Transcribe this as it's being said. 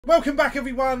Welcome back,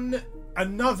 everyone.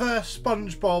 Another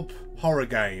Spongebob horror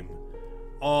game.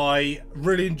 I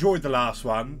really enjoyed the last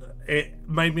one. It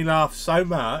made me laugh so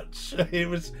much.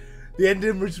 The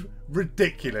ending was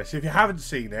ridiculous. If you haven't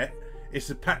seen it, it's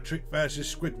the Patrick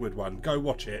versus Squidward one. Go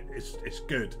watch it. It's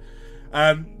good.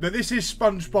 But this is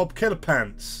SpongeBob Killer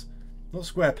Pants, not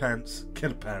SquarePants.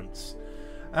 Killer Pants.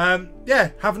 Yeah,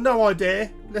 have no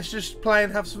idea. Let's just play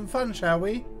and have some fun, shall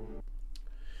we?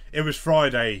 It was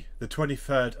Friday, the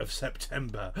 23rd of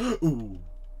September. Ooh.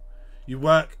 You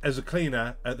work as a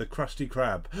cleaner at the Krusty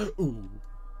Krab. Ooh.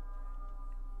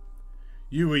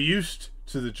 You were used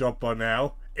to the job by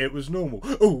now. It was normal.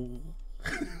 Ooh.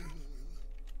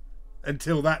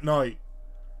 Until that night,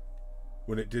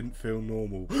 when it didn't feel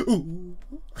normal. Ooh.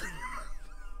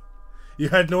 You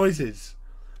heard noises,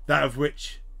 that of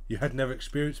which you had never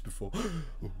experienced before.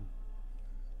 Ooh.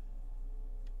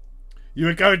 You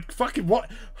were going fucking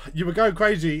what? You were going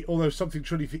crazy, although something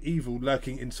truly evil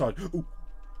lurking inside. Ooh.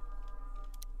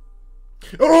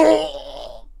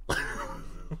 Oh!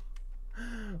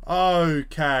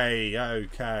 Okay.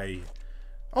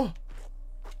 Oh.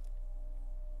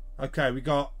 Okay, we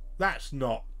got... That's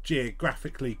not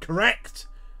geographically correct.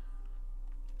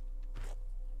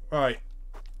 Right.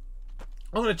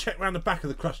 I'm going to check around the back of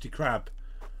the Krusty Krab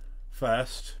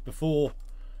first, before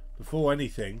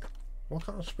anything. Why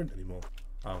can't I sprint anymore?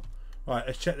 Oh. Right,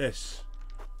 let's check this.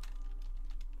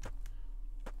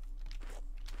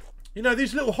 You know,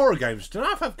 these little horror games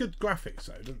don't have good graphics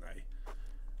though, don't they?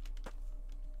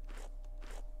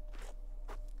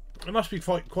 It must be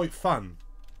quite fun.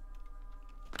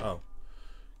 Oh.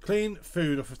 Clean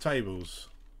food off of tables.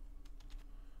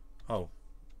 Oh.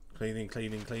 Cleaning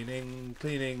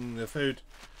the food.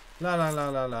 La la la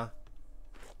la la.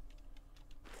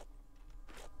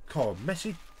 God,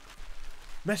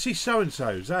 messy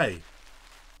so-and-sos, eh?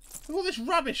 All this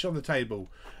rubbish on the table.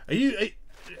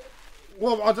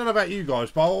 Well, I don't know about you guys,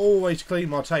 but I always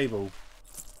clean my table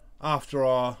after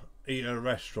I eat at a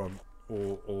restaurant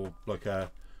or like a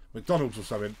McDonald's or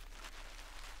something.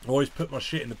 I always put my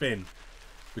shit in the bin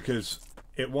because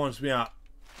it winds me up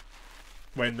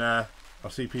when I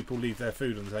see people leave their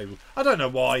food on the table. I don't know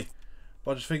why,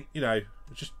 but I just think, you know,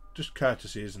 it's just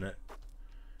courtesy, isn't it?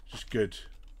 It's just good.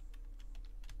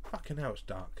 Fucking hell, it's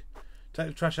dark. Take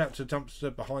the trash out to the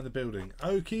dumpster behind the building.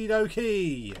 Okie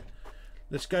dokie.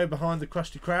 Let's go behind the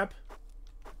Krusty Krab.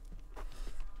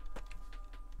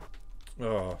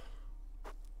 Oh.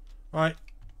 Right.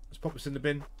 Let's pop this in the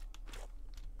bin.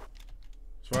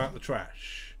 Throw out the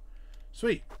trash.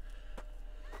 Sweet.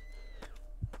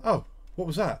 Oh, what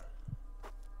was that?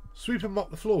 Sweep and mop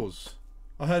the floors.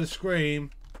 I heard a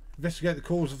scream. Investigate the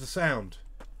cause of the sound.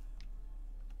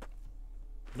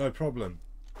 No problem.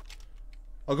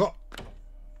 I got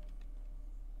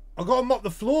to mop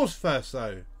the floors first,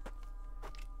 though.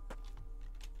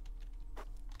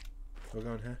 Do I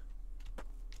go in here?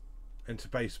 Enter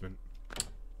basement.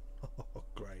 Oh,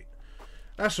 great.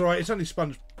 That's alright, it's only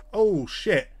sponge... Oh,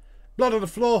 shit. Blood on the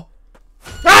floor.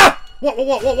 Ah!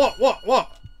 What?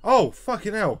 Oh,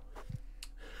 fucking hell.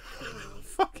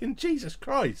 Fucking Jesus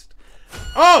Christ.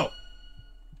 Oh!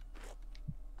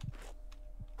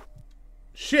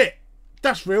 Shit.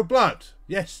 That's real blood.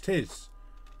 Yes, 'tis.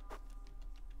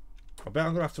 I bet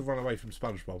I'm going to have to run away from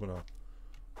SpongeBob, and I'll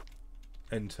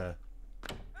enter.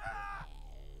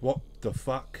 What the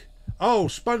fuck? Oh,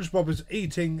 SpongeBob is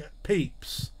eating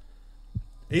peeps.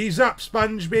 Ease up,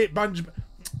 SpongeBob.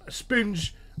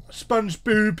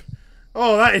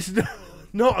 Oh, that is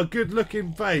not a good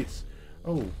looking face.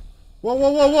 Oh.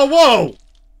 Whoa.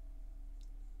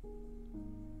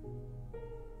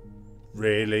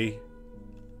 Really?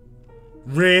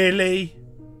 Really?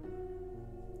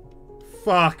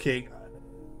 Fucking...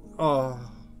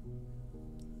 Oh.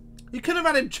 You could have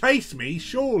had him chase me,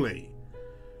 surely.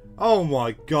 Oh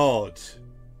my god.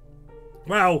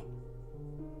 Well...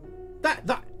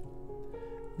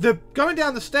 The going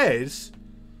down the stairs...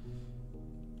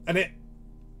 And it...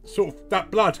 Sort of... That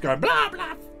blood going blah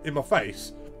blah in my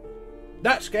face.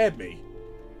 That scared me.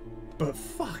 But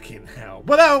fucking hell.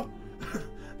 Well,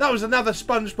 that was another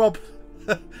SpongeBob...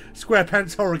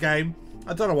 SquarePants horror game.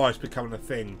 I don't know why it's becoming a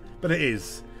thing, but it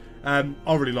is. I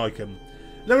really like them.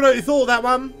 Let me know what you thought of that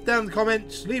one down in the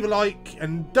comments. Leave a like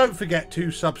and don't forget to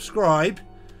subscribe.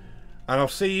 And I'll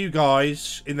see you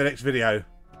guys in the next video.